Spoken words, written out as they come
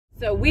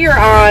So we are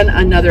on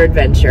another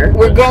adventure.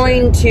 We're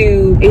going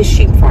to a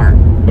sheep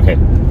farm. Okay.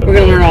 We're going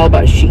to learn all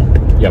about sheep.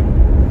 Yep.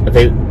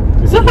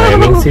 Is it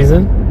lambing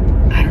season?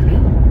 I don't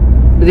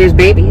know. But there's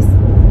babies.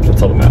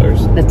 That's all that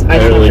matters. I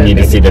don't really need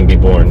to see them be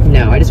born.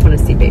 No, I just want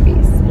to see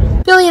babies.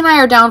 Billy and I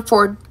are down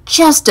for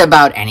just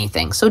about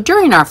anything. So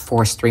during our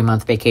forced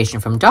 3-month vacation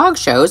from dog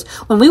shows,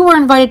 when we were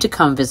invited to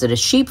come visit a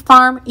sheep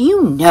farm,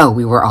 you know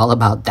we were all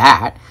about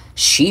that.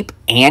 Sheep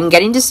and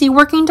getting to see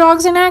working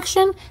dogs in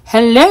action?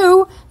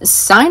 Hello,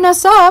 sign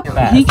us up.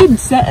 He can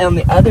sit on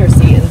the other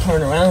seat and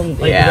turn around.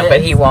 Like yeah,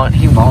 but he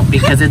won't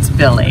because it's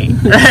Billy.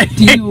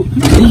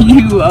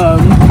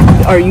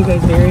 Are you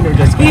guys married or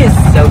just? He is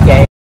so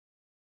gay.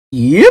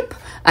 Yep.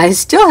 I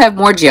still have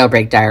more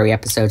Jailbreak Diary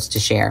episodes to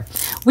share.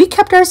 We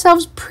kept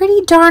ourselves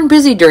pretty darn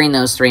busy during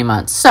those 3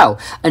 months. So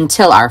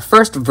until our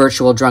first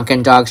virtual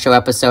Drunken Dog Show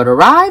episode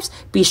arrives,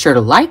 be sure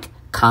to like,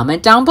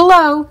 comment down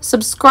below,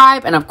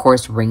 subscribe, and of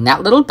course ring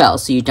that little bell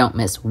so you don't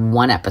miss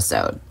one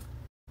episode.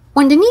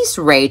 When Denise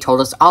Ray told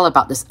us all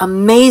about this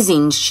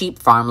amazing sheep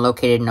farm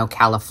located in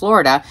Ocala,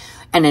 Florida,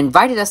 and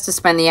invited us to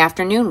spend the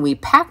afternoon, we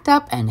packed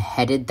up and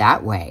headed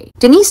that way.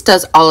 Denise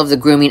does all of the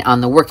grooming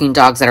on the working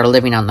dogs that are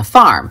living on the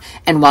farm,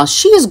 and while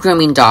she is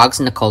grooming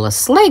dogs, Nicola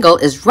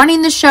Slagle is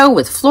running the show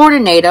with Florida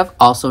native,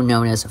 also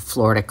known as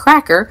Florida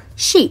Cracker,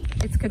 sheep.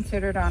 It's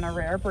considered on a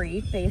rare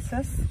breed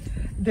basis.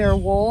 Their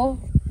wool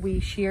we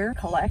shear,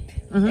 collect,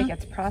 it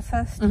gets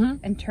processed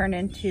and turned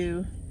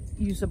into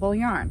usable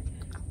yarn.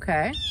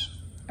 Okay.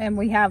 And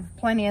we have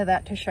plenty of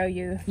that to show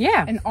you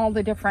in all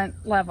the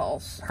different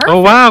levels. Perfect.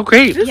 Oh, wow,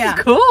 great. This is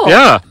cool.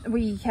 Yeah.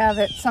 We have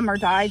it, some are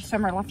dyed,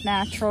 some are left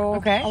natural.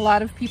 Okay. A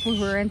lot of people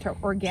who are into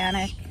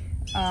organic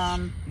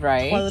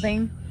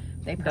clothing,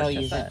 they'll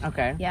use it.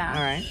 Okay. Yeah.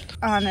 All right.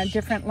 On a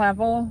different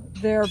level,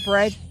 they're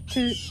bred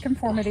to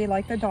conformity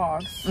like the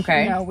dogs.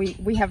 Okay. You know,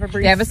 we have a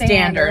breed They have a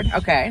standard.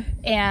 Okay.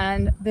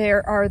 And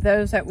there are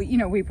those that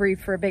we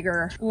breed for a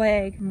bigger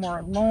leg,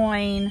 more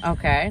loin.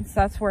 Okay. So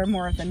that's where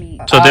more of the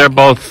meat. So they're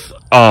both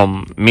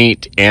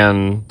meat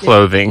and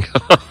clothing.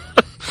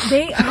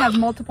 They have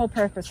multiple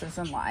purposes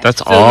in life. That's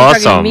So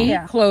awesome. Meat,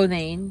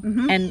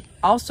 clothing, and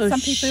also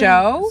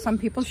show. Some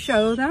people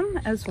show them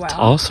as well. That's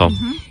awesome.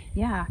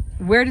 Yeah.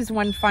 Where does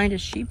one find a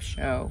sheep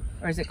show?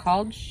 Or is it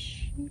called?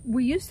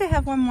 We used to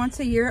have one once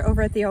a year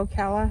over at the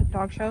Ocala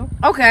Dog Show.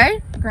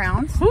 Okay.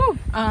 Grounds.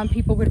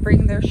 People would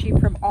bring their sheep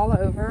from all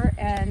over,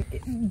 and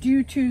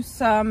due to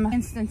some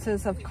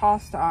instances of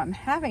cost on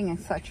having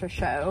such a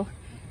show,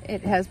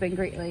 it has been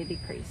greatly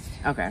decreased.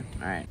 Okay.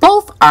 All right.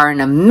 Both are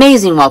an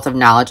amazing wealth of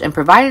knowledge and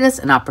provided us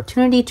an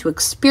opportunity to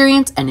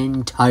experience an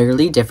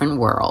entirely different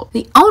world.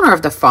 The owner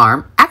of the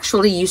farm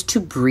actually used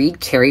to breed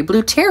Kerry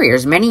Blue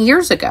Terriers many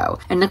years ago,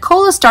 and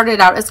Nicola started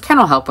out as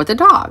kennel help with the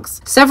dogs.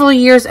 Several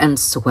years and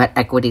sweat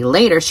equity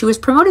later, she was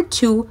promoted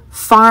to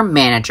farm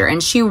manager,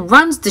 and she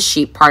runs the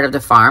sheep part of the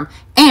farm,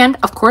 and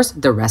of course,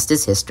 the rest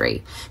is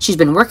history. She's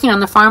been working on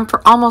the farm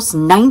for almost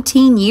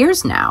 19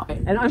 years now.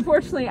 And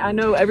unfortunately, I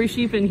know every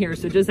sheep in here,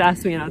 so just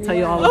ask me and I'll tell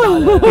you all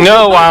about it.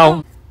 No,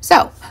 wow.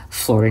 So,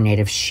 Florida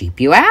native sheep,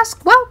 you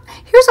ask? Well,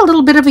 here's a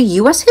little bit of a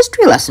U.S.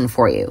 history lesson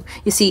for you.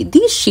 You see,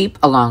 these sheep,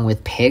 along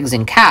with pigs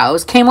and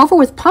cows, came over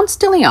with Ponce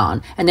de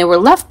Leon, and they were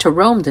left to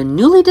roam the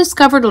newly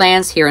discovered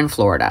lands here in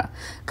Florida.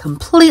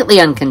 Completely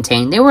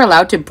uncontained, they were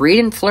allowed to breed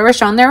and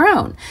flourish on their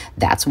own.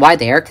 That's why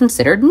they are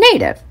considered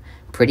native.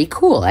 Pretty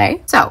cool, eh?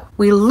 So,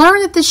 we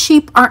learn that the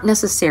sheep aren't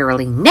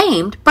necessarily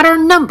named, but are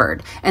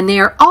numbered, and they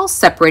are all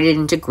separated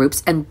into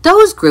groups, and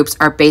those groups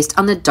are based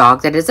on the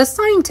dog that is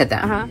assigned to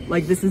them.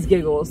 Like this is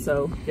Giggles,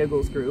 so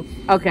Giggles group.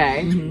 Okay.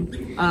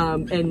 And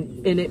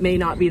it may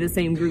not be the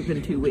same group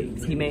in 2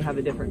 weeks. He may have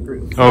a different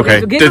group.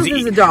 Okay. So Giggles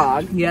is a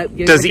dog. Yep.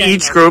 Does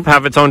each group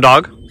have its own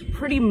dog?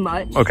 Pretty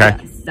much. Okay.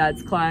 Yes.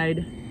 That's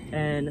Clyde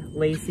and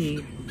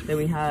Lacey. Then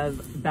we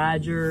have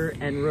Badger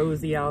and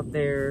Rosie out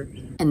there.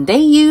 And they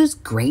use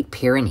Great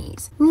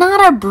Pyrenees.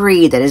 Not a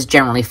breed that is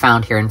generally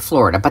found here in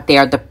Florida, but they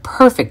are the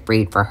perfect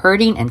breed for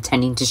herding and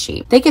tending to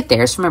sheep. They get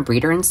theirs from a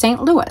breeder in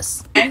St.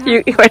 Louis.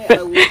 You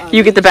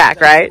get the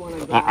back, right?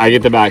 I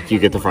get the back, you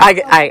get the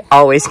front. I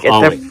always get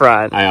the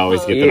front. I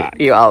always get the back.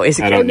 You always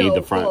get I don't need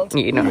the front.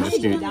 You know. I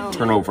just need to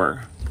turn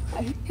over.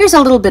 Here's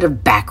a little bit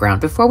of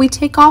background before we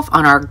take off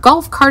on our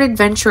golf cart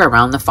adventure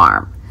around the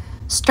farm.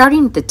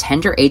 Starting at the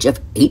tender age of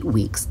 8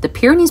 weeks, the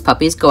Pyrenees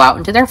puppies go out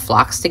into their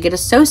flocks to get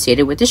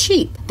associated with the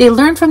sheep. They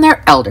learn from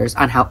their elders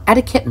on how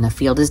etiquette in the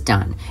field is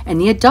done, and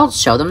the adults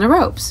show them the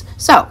ropes.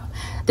 So,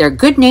 their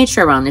good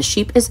nature around the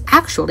sheep is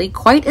actually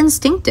quite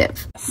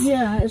instinctive.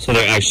 Yeah. So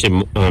they're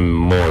actually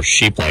more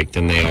sheep-like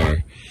than they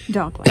are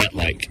Dog-like.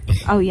 pet-like.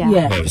 Oh,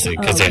 yeah. Obviously,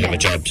 because they have a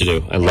job to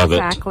do. I love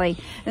it. Exactly.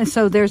 And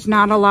so there's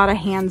not a lot of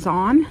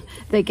hands-on.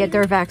 They get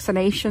their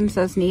vaccinations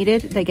as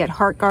needed. They get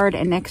heart guard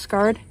and neck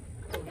guard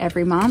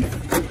every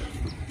month,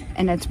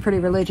 and it's pretty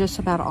religious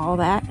about all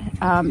that.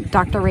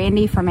 Dr.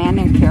 Randy from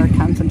Animal Care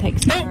comes and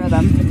takes care of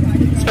them.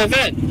 That's my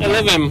vet. I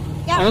love him.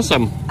 Yeah.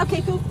 Awesome.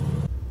 Okay, cool.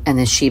 And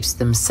the sheeps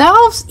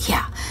themselves,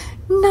 yeah,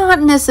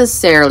 not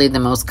necessarily the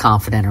most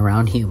confident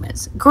around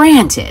humans.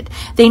 Granted,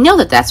 they know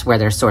that that's where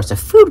their source of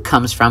food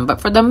comes from,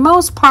 but for the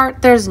most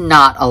part, there's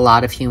not a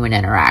lot of human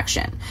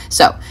interaction.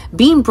 So,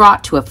 being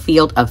brought to a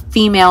field of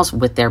females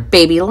with their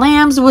baby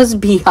lambs was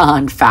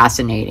beyond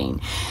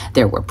fascinating.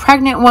 There were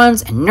pregnant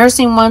ones and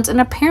nursing ones,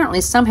 and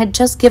apparently some had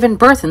just given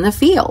birth in the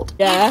field.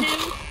 Yeah,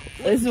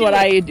 this is what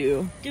I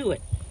do. Do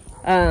it.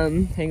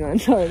 Hang on,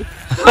 sorry.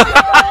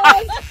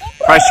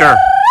 Pressure.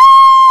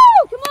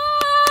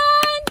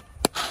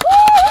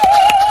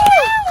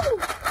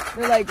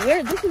 They're like,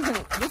 where? This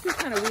is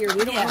kind of weird.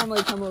 We don't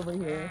normally come over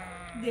here.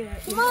 Yeah.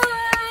 Come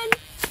on.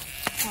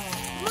 Come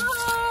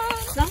on.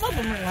 Some of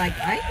them are like,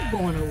 I ain't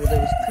going over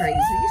those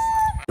crazies.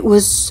 It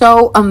was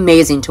so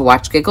amazing to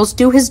watch Giggles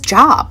do his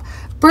job.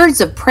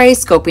 Birds of prey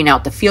scoping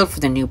out the field for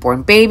the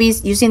newborn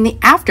babies, using the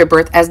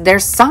afterbirth as their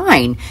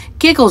sign.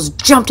 Giggles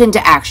jumped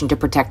into action to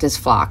protect his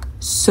flock.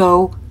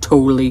 So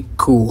totally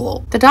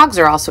cool. The dogs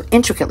are also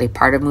intricately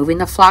part of moving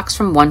the flocks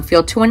from one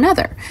field to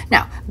another.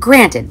 Now,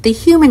 granted, the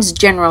humans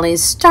generally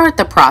start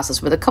the process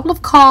with a couple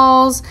of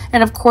calls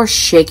and, of course,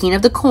 shaking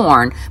of the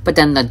corn, but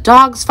then the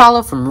dogs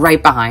follow from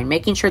right behind,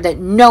 making sure that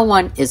no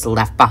one is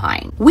left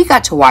behind. We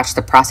got to watch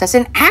the process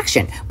in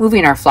action,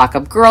 moving our flock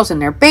of girls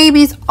and their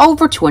babies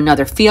over to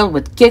another field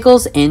with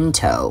Giggles in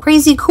tow.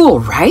 Crazy cool,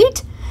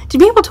 right? To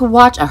be able to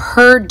watch a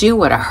herd do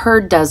what a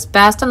herd does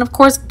best, and of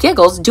course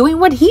Giggles doing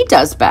what he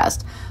does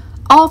best.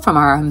 All from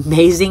our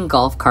amazing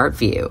golf cart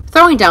view.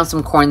 Throwing down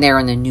some corn there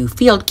in the new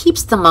field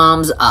keeps the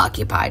moms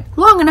occupied,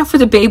 long enough for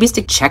the babies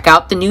to check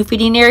out the new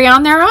feeding area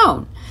on their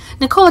own.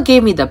 Nicola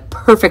gave me the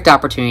perfect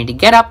opportunity to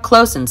get up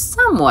close and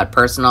somewhat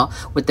personal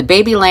with the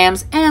baby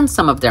lambs and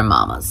some of their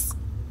mamas.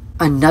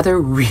 Another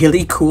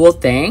really cool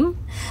thing?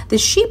 The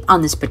sheep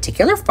on this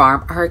particular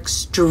farm are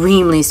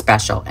extremely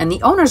special, and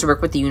the owners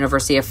work with the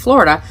University of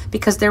Florida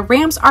because their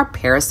rams are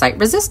parasite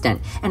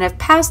resistant and have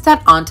passed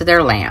that on to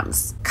their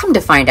lambs. Come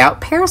to find out,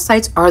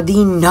 parasites are the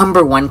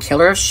 #1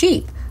 killer of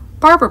sheep,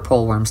 barber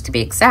pole worms to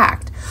be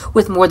exact.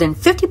 With more than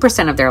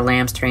 50% of their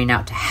lambs turning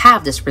out to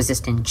have this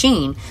resistant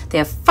gene, they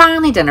have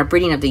finally done a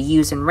breeding of the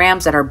ewes and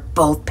rams that are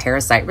both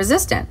parasite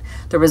resistant.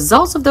 The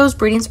results of those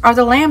breedings are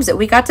the lambs that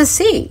we got to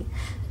see.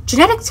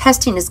 Genetic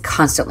testing is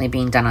constantly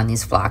being done on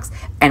these flocks,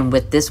 and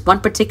with this one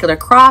particular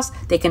cross,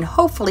 they can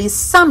hopefully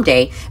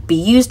someday be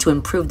used to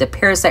improve the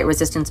parasite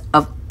resistance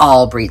of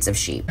all breeds of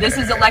sheep. This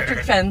is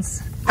electric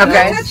fence.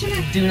 Okay.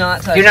 Do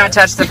not touch Do not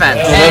touch the fence.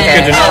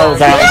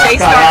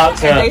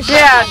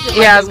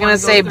 I was going to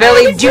say,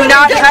 Billy, do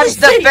not touch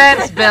the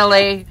fence,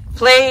 Billy.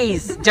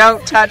 Please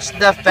don't touch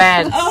the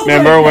fence.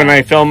 Remember when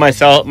I filmed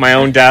my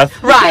own death?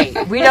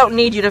 Right. We don't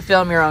need you to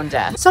film your own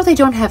death. So they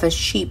don't have a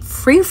sheep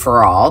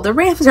free-for-all. The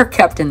rams are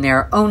kept in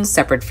their own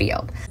separate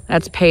field.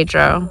 That's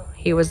Pedro.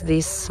 He was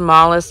the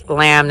smallest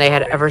lamb they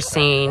had ever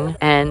seen,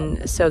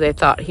 and so they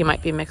thought he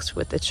might be mixed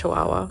with the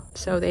Chihuahua.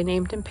 So they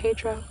named him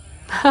Pedro.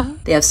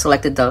 They have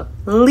selected the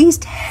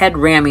least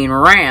head-ramming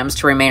rams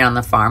to remain on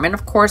the farm, and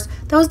of course,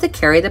 those that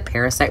carry the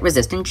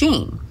parasite-resistant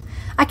gene.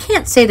 I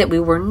can't say that we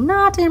were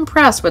not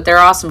impressed with their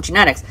awesome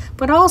genetics,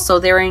 but also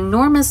their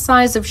enormous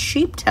size of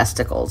sheep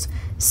testicles.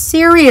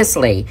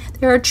 Seriously,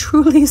 they are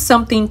truly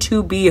something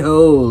to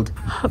behold.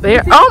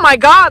 Oh my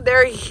God,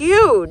 they're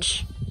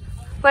huge.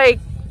 Like,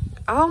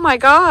 oh my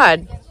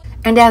God.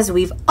 And as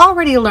we've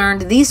already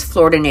learned, these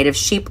Florida native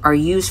sheep are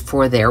used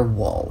for their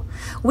wool.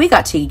 We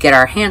got to get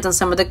our hands on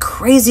some of the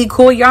crazy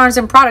cool yarns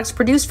and products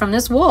produced from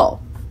this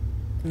wool.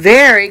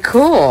 Very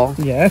cool.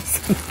 Yes.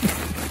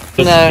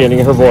 This is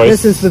getting her voice.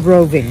 This is the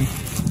roving.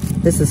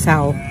 This is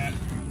how,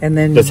 and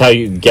then That's how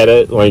you get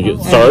it, like it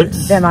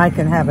starts? then I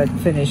can have it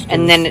finished.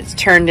 And then it's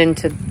turned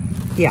into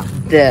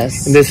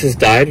this. And this is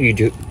dyed, or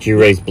do you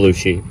raise blue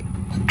sheep?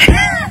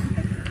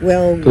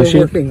 Well, Blue we're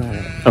sheep? working on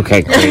it.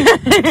 Okay, great.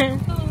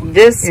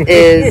 This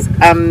is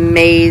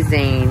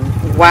amazing.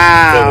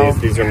 Wow. So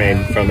these are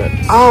made from it.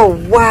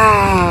 Oh,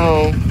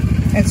 wow.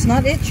 It's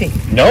not itchy.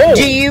 No!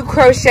 Do you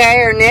crochet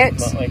or knit?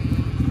 Not like,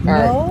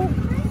 No.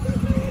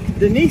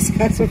 Denise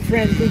has a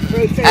friend who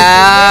crochets.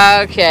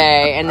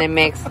 Okay, and then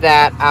makes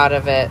that out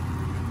of it.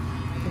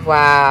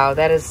 Wow,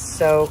 that is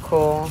so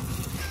cool.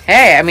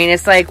 Hey, I mean,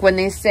 it's like when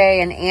they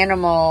say an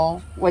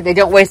animal, where they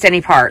don't waste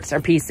any parts or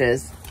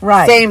pieces.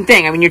 Right. Same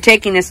thing. I mean, you're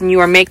taking this and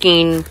you are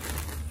making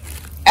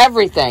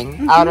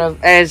everything out of,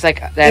 it's like,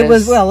 that It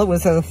was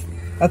a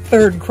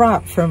third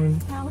crop from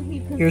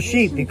your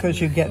sheep because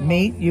you get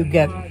meat, you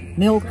get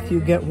milk, you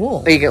get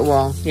wool. Oh, you get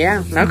wool.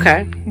 Yeah,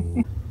 okay.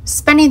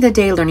 Spending the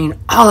day learning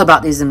all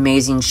about these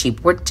amazing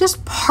sheep were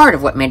just part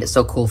of what made it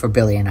so cool for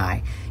Billy and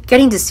I.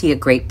 Getting to see a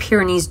Great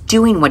Pyrenees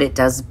doing what it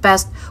does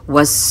best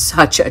was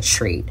such a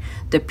treat.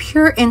 The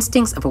pure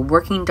instincts of a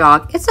working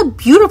dog, it's a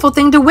beautiful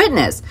thing to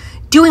witness.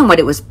 Doing what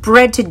it was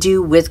bred to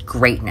do with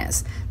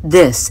greatness.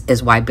 This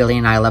is why Billy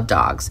and I love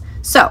dogs.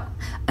 So,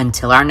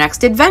 until our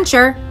next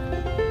adventure,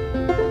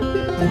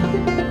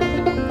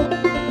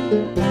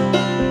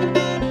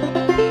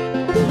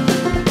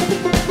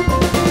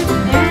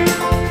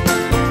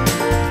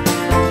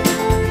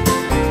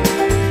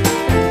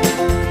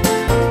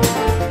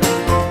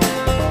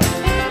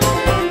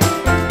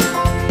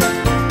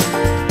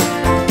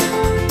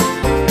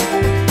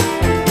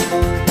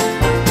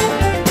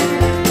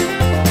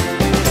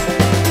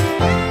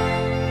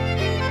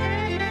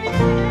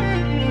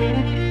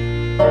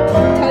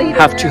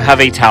 have to have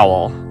a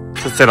towel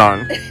to sit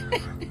on.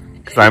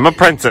 Because I'm a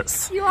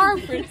princess. You are a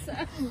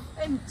princess.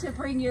 And to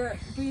bring your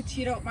boots,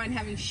 you don't mind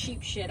having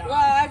sheep shit on.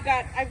 Well,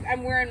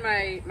 I'm wearing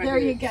my There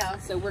you boots, go.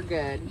 so we're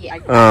good. Yeah.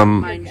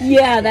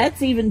 Yeah,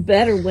 that's even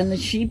better when the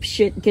sheep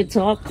shit gets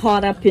all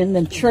caught up in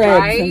the treads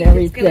Right? and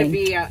everything.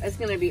 It's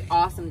gonna be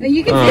awesome. And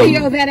you can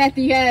video that at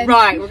the end.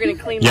 Right, we're gonna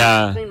clean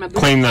Yeah, my boots.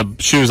 clean the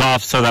shoes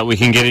off so that we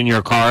can get in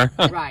your car.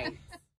 Right.